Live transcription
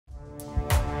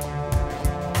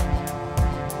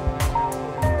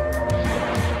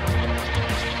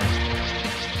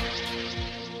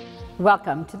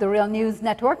Welcome to the Real News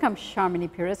Network. I'm Sharmini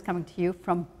Pires coming to you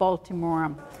from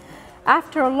Baltimore.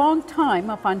 After a long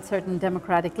time of uncertain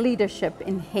democratic leadership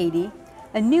in Haiti,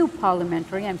 a new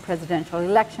parliamentary and presidential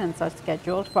elections are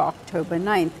scheduled for October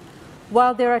 9th.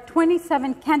 While there are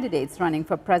 27 candidates running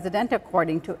for president,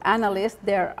 according to analysts,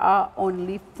 there are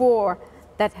only 4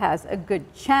 that has a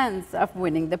good chance of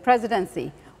winning the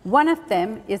presidency. One of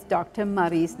them is Dr.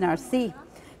 Maryse Narcisse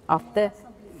of the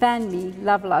Fanmi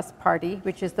Lavalas Party,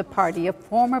 which is the party of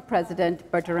former President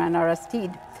Bertrand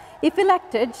Aristide. If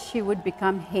elected, she would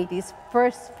become Haiti's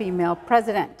first female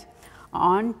president.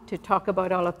 On to talk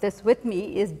about all of this with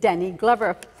me is Danny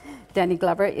Glover. Danny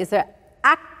Glover is an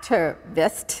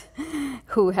activist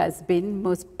who has been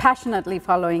most passionately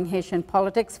following Haitian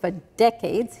politics for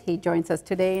decades. He joins us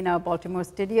today in our Baltimore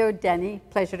studio. Danny,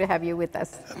 pleasure to have you with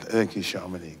us. Thank you,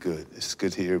 Sharmini. Good. It's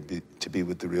good to be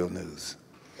with the Real News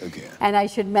again. And I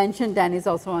should mention, Danny is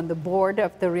also on the board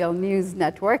of the Real News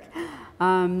Network.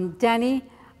 Danny,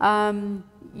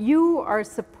 you are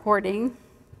supporting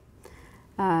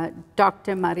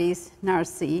Dr. Maryse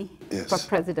Narcisse for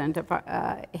president of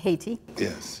Haiti.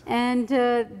 Yes. And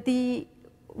the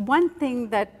one thing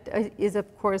that is,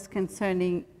 of course,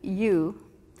 concerning you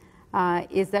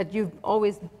is that you've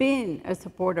always been a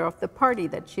supporter of the party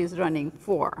that she's running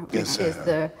for, which is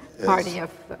the party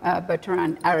of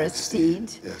Bertrand Aristide,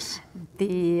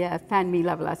 the Fanmi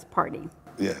Lavalas Party.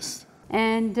 Yes.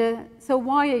 And so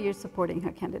why are you supporting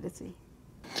her candidacy?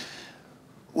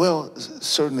 Well,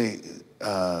 certainly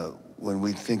when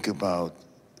we think about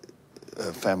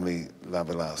Fanmi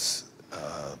Lavalas,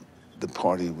 the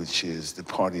party which is the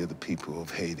party of the people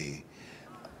of Haiti,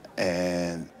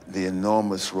 and the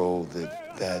enormous role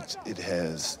that it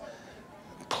has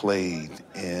played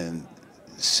in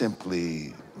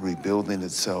simply rebuilding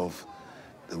itself,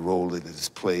 the role that it has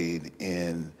played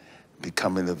in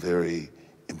becoming a very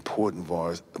important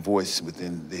voice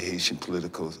within the Haitian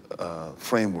political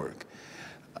framework.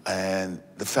 And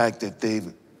the fact that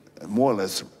they've more or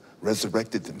less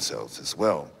resurrected themselves as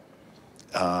well.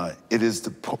 It is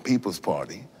the People's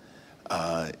Party.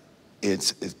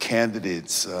 Its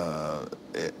candidates,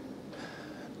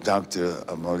 Dr.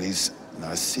 Maryse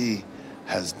Narcisse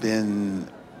has been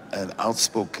an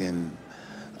outspoken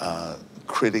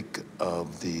critic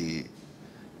of the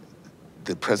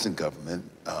present government,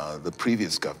 the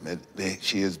previous government.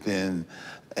 She has been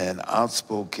an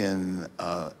outspoken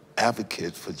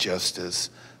advocate for justice,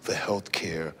 for health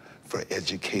care, for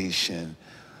education,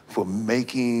 for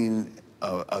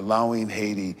allowing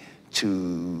Haiti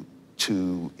to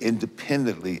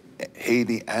independently,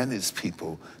 Haiti and its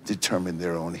people, determine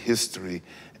their own history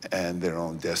and their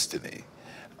own destiny.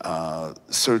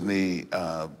 Certainly,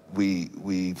 her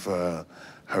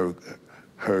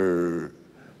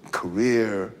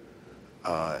career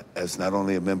as not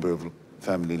only a member of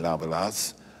Fanmi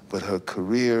Lavalas, but her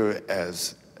career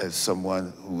as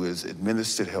someone who has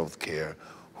administered health care,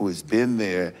 who has been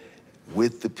there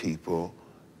with the people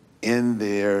in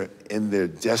their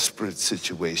desperate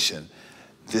situation.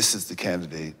 This is the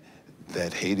candidate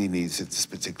that Haiti needs at this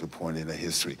particular point in her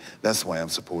history. That's why I'm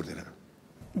supporting her.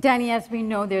 Danny, as we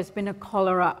know, there's been a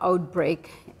cholera outbreak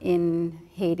in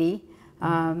Haiti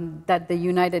that the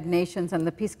United Nations and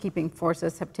the peacekeeping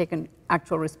forces have taken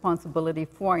actual responsibility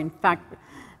for. In fact,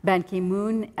 Ban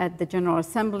Ki-moon at the General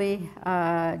Assembly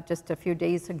just a few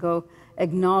days ago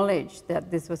acknowledged that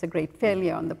this was a great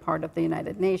failure on the part of the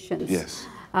United Nations. Yes.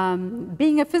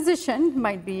 Being a physician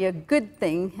might be a good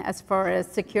thing as far as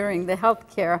securing the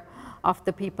health care of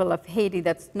the people of Haiti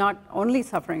that's not only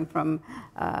suffering from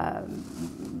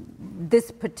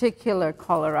this particular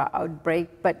cholera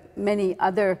outbreak, but many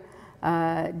other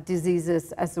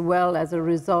diseases as well as a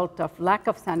result of lack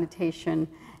of sanitation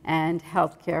and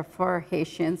health care for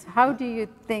Haitians. How do you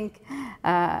think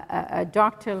a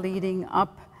doctor leading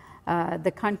up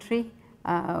the country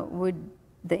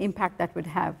the impact that would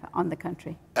have on the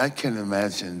country? I can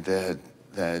imagine that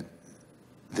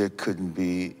there could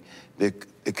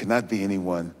not be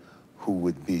anyone who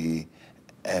would be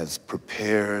as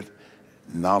prepared,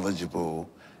 knowledgeable,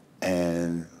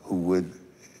 and who would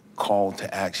call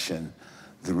to action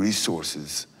the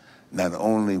resources, not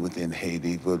only within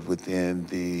Haiti, but within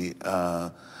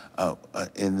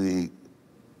in the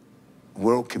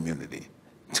world community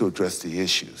to address the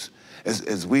issues.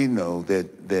 As we know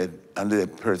that under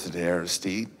President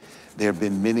Aristide, there have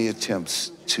been many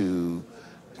attempts to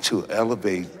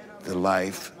elevate the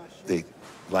life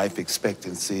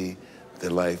expectancy, the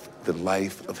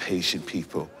life of Haitian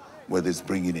people, whether it's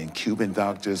bringing in Cuban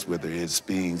doctors, whether it's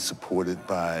being supported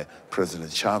by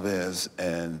President Chavez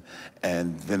and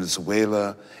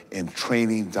Venezuela in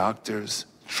training doctors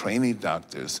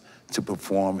to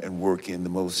perform and work in the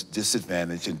most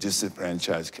disadvantaged and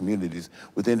disenfranchised communities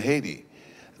within Haiti.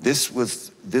 This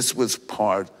was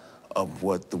part of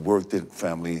what the work that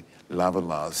Fanmi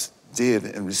Lavalas did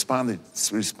and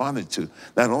responded to,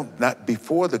 not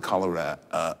before the cholera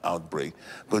outbreak,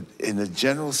 but in a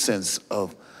general sense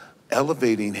of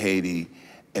elevating Haiti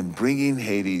and bringing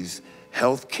Haiti's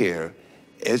health care,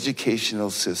 educational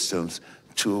systems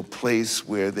to a place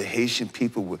where the Haitian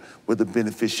people were the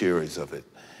beneficiaries of it,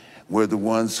 were the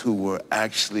ones who were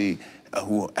actually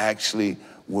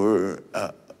were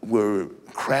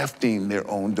crafting their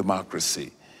own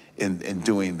democracy in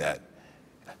doing that,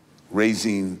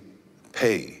 raising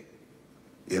pay,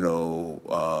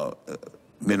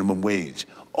 minimum wage.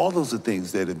 All those are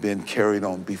things that have been carried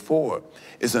on before.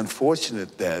 It's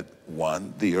unfortunate that,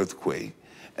 one, the earthquake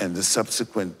and the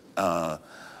subsequent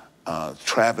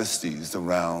travesties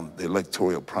around the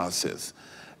electoral process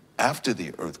after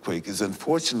the earthquake is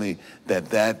unfortunately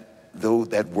though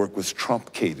that work was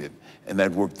truncated and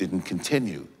that work didn't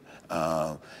continue.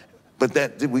 But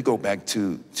we go back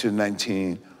to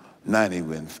 1990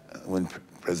 when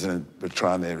President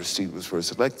Bertrand Aristide was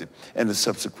first elected, and the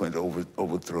subsequent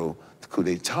overthrow, the coup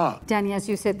d'etat. Danny, as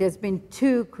you said, there's been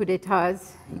 2 coups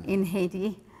d'etats in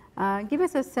Haiti. Give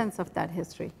us a sense of that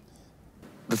history.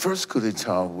 The first coup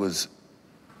d'etat was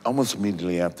almost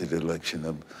immediately after the election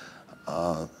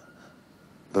of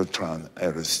Bertrand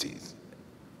Aristide.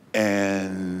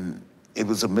 And it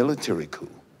was a military coup.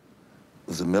 It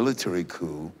was a military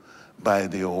coup by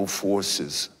the old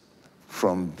forces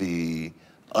from the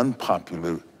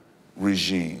unpopular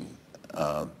regime,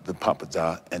 the Papa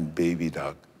Doc and Baby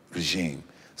Doc regime.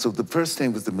 So the first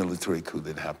thing was the military coup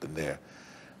that happened there.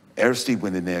 Aristide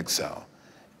went into exile.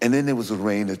 And then there was a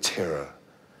reign of terror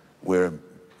where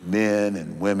men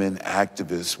and women,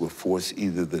 activists, were forced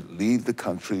either to leave the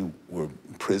country, were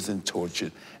imprisoned,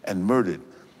 tortured, and murdered.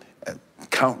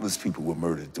 Countless people were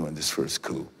murdered during this first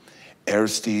coup.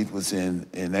 Aristide was in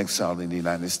exile in the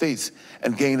United States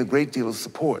and gained a great deal of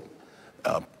support.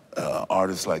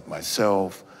 Artists like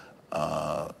myself,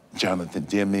 Jonathan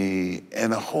Demme,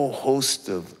 and a whole host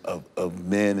of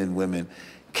men and women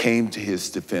came to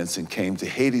his defense and came to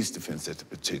Haiti's defense at the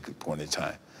particular point in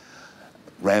time.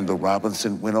 Randall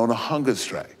Robinson went on a hunger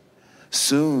strike.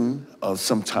 Soon,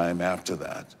 sometime after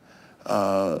that,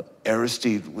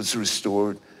 Aristide was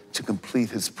restored to complete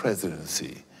his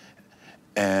presidency,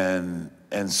 and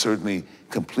certainly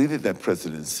completed that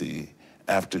presidency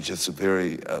after just a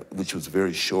very, which was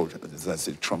very short, as I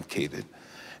said, truncated,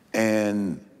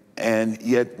 and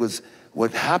yet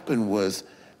what happened was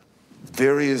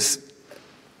various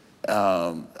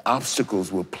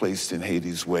obstacles were placed in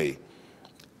Haiti's way,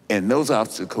 and those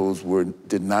obstacles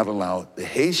did not allow the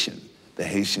Haitian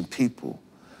people,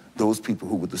 those people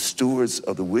who were the stewards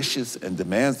of the wishes and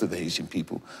demands of the Haitian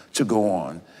people, to go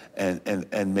on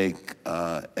and make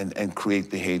and create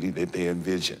the Haiti that they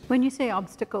envisioned. When you say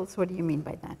obstacles, what do you mean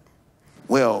by that?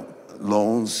 Well,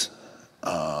 loans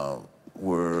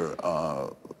were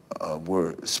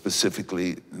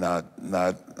specifically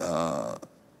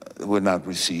were not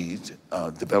received,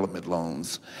 development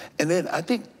loans, and then I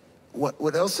think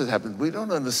what else has happened? We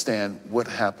don't understand what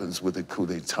happens with a coup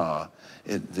d'etat,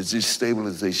 the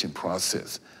destabilization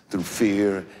process through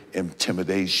fear,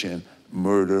 intimidation,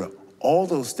 murder. All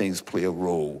those things play a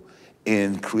role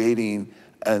in creating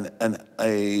an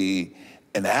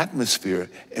atmosphere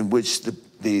in which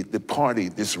the party,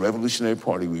 this revolutionary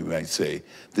party, we might say,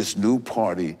 this new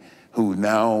party who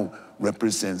now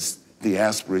represents the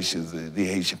aspirations of the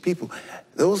Haitian people,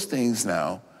 those things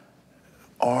now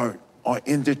are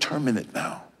indeterminate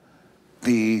now.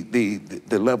 The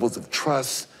levels of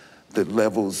trust, the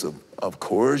levels of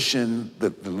coercion,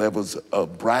 the levels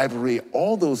of bribery,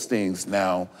 all those things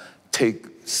now take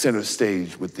center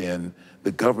stage within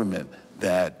the government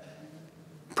that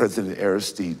President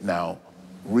Aristide now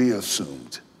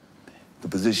reassumed, the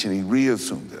position he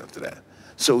reassumed after that.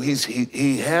 So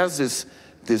he has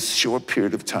this short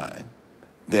period of time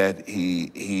that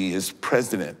he is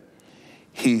president.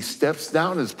 He steps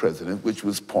down as president, which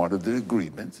was part of the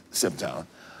agreement, stepped down.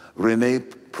 René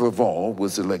Préval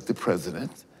was elected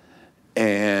president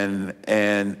and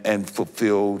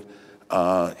fulfilled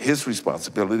his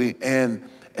responsibility. And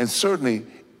certainly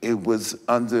it was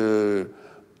under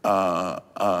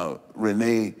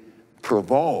René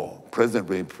Préval, President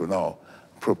René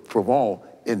Préval,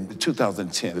 in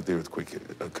 2010 that the earthquake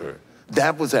occurred.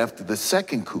 That was after the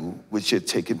second coup, which had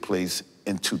taken place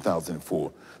in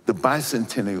 2004. The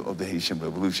bicentennial of the Haitian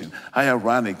Revolution. How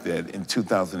ironic that in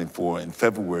 2004, in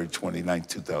February 29,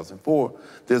 2004,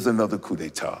 there's another coup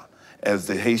d'etat, as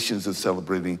the Haitians are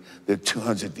celebrating their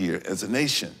 200th year as a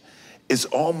nation. it's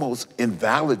almost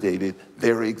invalidated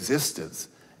their existence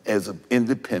as an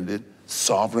independent,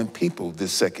 sovereign people,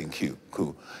 this second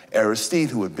coup. Aristide,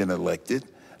 who had been elected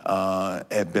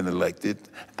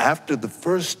after the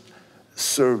first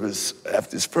service,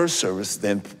 after his first service,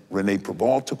 then Rene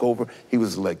Preval took over, he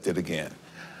was elected again.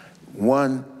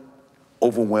 Won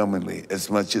overwhelmingly, as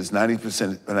much as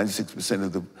 90%, 96%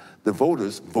 of the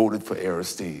voters voted for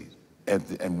Aristide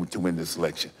and to win this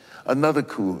election. Another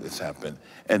coup has happened,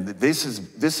 and this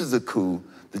is a coup,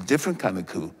 the different kind of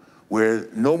coup, where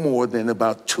no more than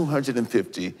about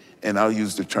 250, and I'll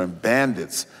use the term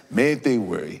bandits, made their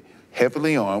way,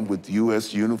 heavily armed with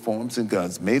U.S. uniforms and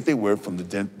guns, made their way from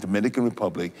the Dominican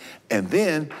Republic, and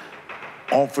then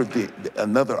offered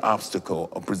another obstacle,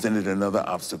 or presented another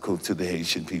obstacle to the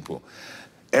Haitian people.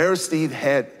 Aristide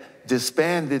had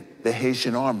disbanded the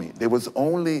Haitian army. There was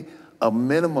only a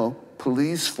minimal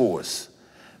police force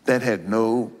that had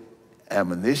no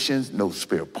ammunition, no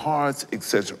spare parts,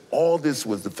 etc. All this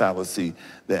was the fallacy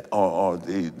that, or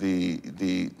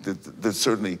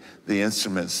certainly the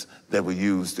instruments that were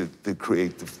used to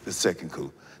create the second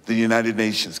coup. The United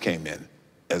Nations came in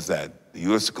as that. The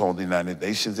U.S. called the United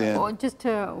Nations in. Well, just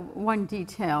one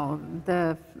detail,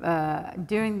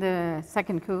 during the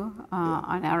second coup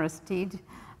on Aristide,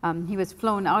 he was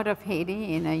flown out of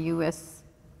Haiti in a U.S.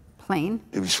 plane.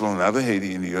 He was flown out of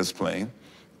Haiti in a U.S. plane,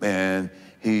 and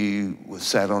he was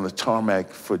sat on the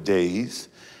tarmac for days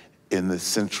in the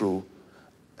Central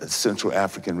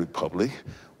African Republic,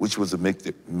 which was a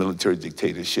military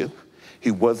dictatorship.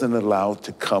 He wasn't allowed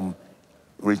to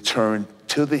return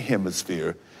to the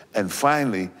hemisphere. And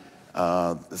finally,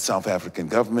 the South African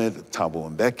government,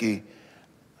 Thabo Mbeki,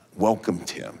 welcomed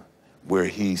him, where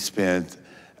he spent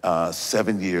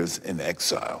 7 years in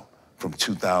exile from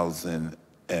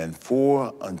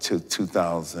 2004 until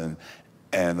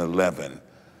 2011.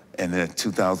 And in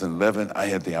 2011, I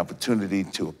had the opportunity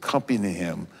to accompany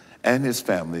him and his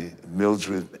family,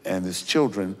 Mildred and his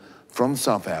children, from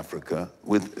South Africa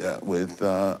with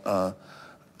a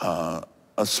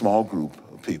small group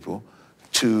of people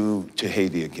to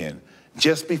Haiti again,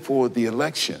 just before the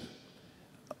election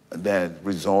that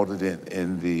resulted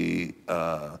in the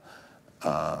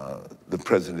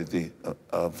presidency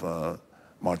of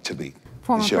Martinique.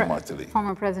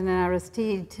 Former President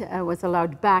Aristide was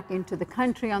allowed back into the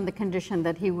country on the condition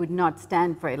that he would not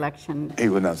stand for election. He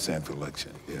would not stand for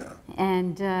election, yeah.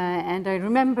 And I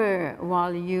remember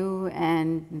while you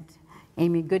and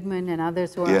Amy Goodman and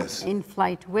others were in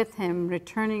flight with him,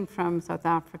 returning from South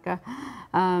Africa,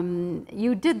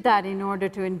 you did that in order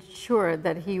to ensure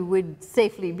that he would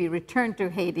safely be returned to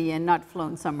Haiti and not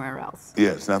flown somewhere else.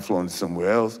 Yes, not flown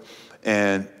somewhere else.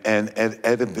 And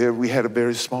we had a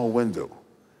very small window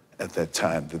at that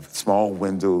time, the small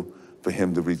window for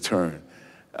him to return.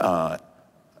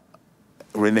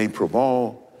 Rene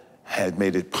Preval had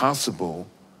made it possible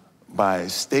by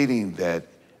stating that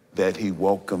he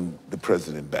welcomed the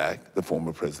president back, the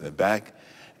former president back,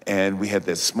 and we had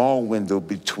that small window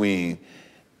between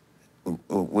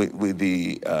with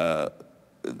the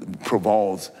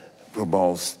Preval's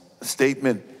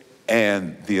statement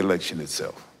and the election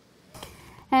itself.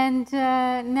 And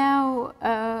now,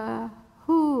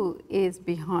 who is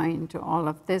behind all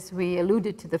of this? We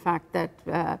alluded to the fact that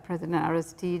President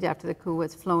Aristide, after the coup,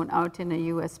 was flown out in a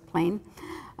U.S. plane.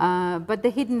 But the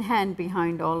hidden hand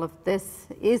behind all of this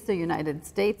is the United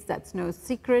States. That's no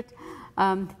secret.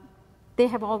 They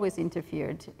have always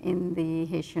interfered in the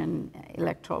Haitian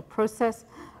electoral process.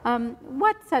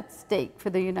 What's at stake for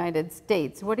the United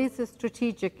States? What is the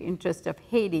strategic interest of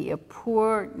Haiti, a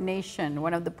poor nation,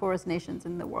 one of the poorest nations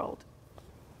in the world?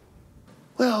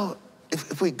 Well,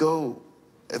 if we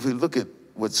look at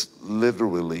what's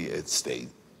literally at stake,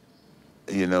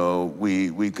 you know,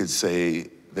 we could say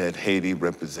that Haiti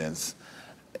represents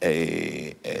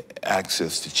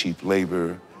access to cheap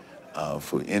labor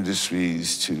for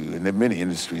industries and there are many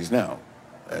industries now.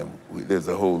 There's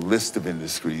a whole list of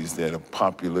industries that are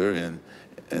popular and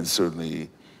certainly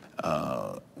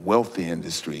wealthy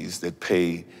industries that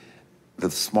pay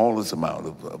the smallest amount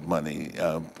of money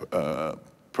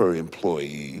per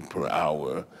employee, per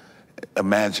hour,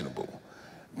 imaginable.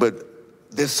 But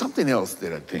there's something else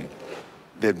that I think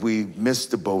that we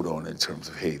missed the boat on in terms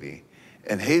of Haiti,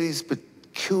 and Haiti's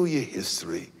peculiar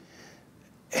history.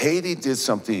 Haiti did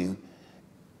something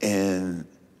in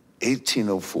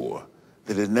 1804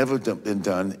 that had never been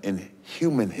done in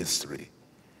human history.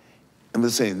 I'm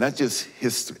just saying, not just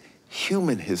history,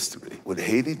 human history. What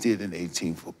Haiti did in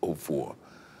 1804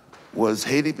 was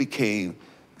Haiti became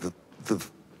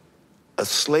a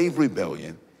slave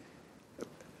rebellion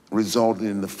resulted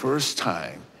in the first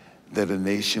time that a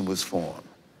nation was formed.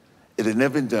 It had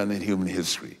never been done in human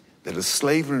history, that a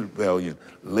slavery rebellion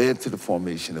led to the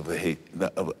formation of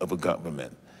a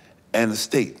government and a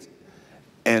state.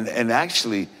 And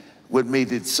actually, what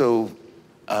made it so,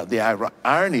 the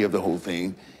irony of the whole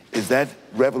thing is that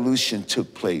revolution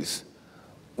took place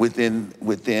within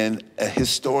a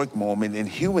historic moment in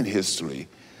human history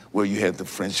where you had the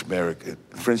French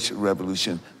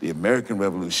Revolution, the American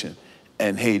Revolution,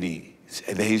 and Haiti,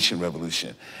 the Haitian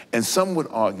Revolution. And some would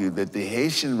argue that the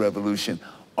Haitian Revolution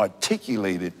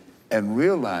articulated and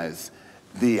realized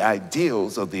the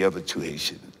ideals of the other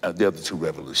two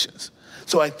revolutions.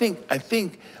 So I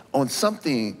think on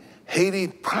something, Haiti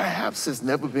perhaps has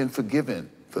never been forgiven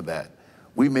for that.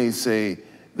 We may say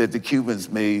that the Cubans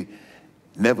may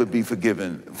never be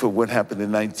forgiven for what happened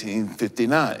in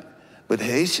 1959, but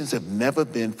Haitians have never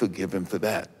been forgiven for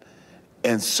that.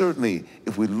 And certainly,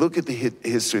 if we look at the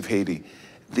history of Haiti,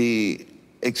 the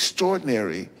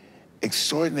extraordinary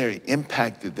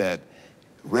impact that that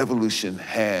revolution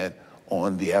had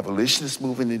on the abolitionist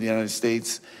movement in the United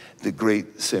States. The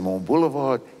great Simon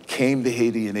Boulevard came to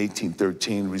Haiti in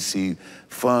 1813, received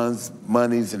funds,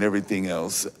 monies, and everything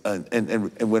else,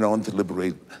 and went on to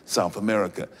liberate South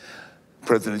America.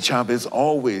 President Chavez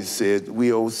always said,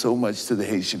 we owe so much to the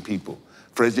Haitian people.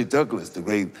 Frederick Douglass, the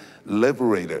great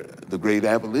liberator, the great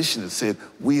abolitionist, said,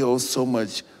 we owe so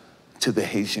much to the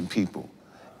Haitian people.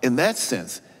 In that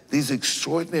sense, these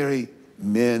extraordinary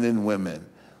men and women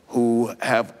who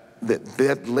have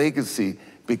that legacy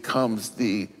becomes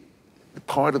the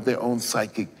part of their own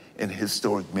psychic and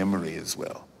historic memory as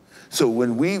well. So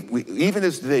when we even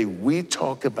as today, we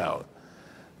talk about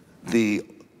the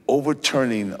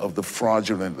overturning of the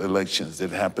fraudulent elections that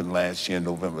happened last year,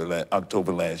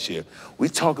 October last year, we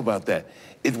talk about that.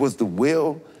 It was the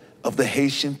will of the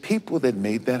Haitian people that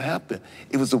made that happen.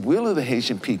 It was the will of the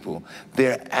Haitian people,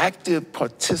 their active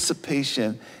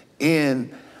participation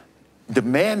in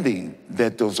demanding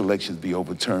that those elections be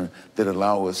overturned, that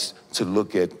allow us to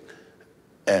look at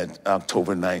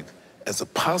October 9th as a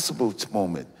possible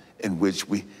moment in which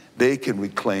they can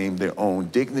reclaim their own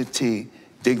dignity.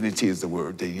 Dignity is the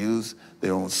word they use,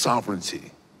 their own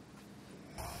sovereignty.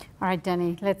 All right,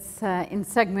 Denny, let's, in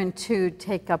segment 2,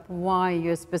 take up why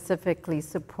you're specifically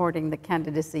supporting the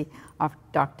candidacy of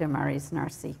Dr. Maryse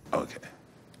Narcisse. Okay.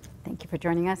 Thank you for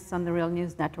joining us on the Real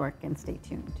News Network, and stay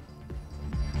tuned.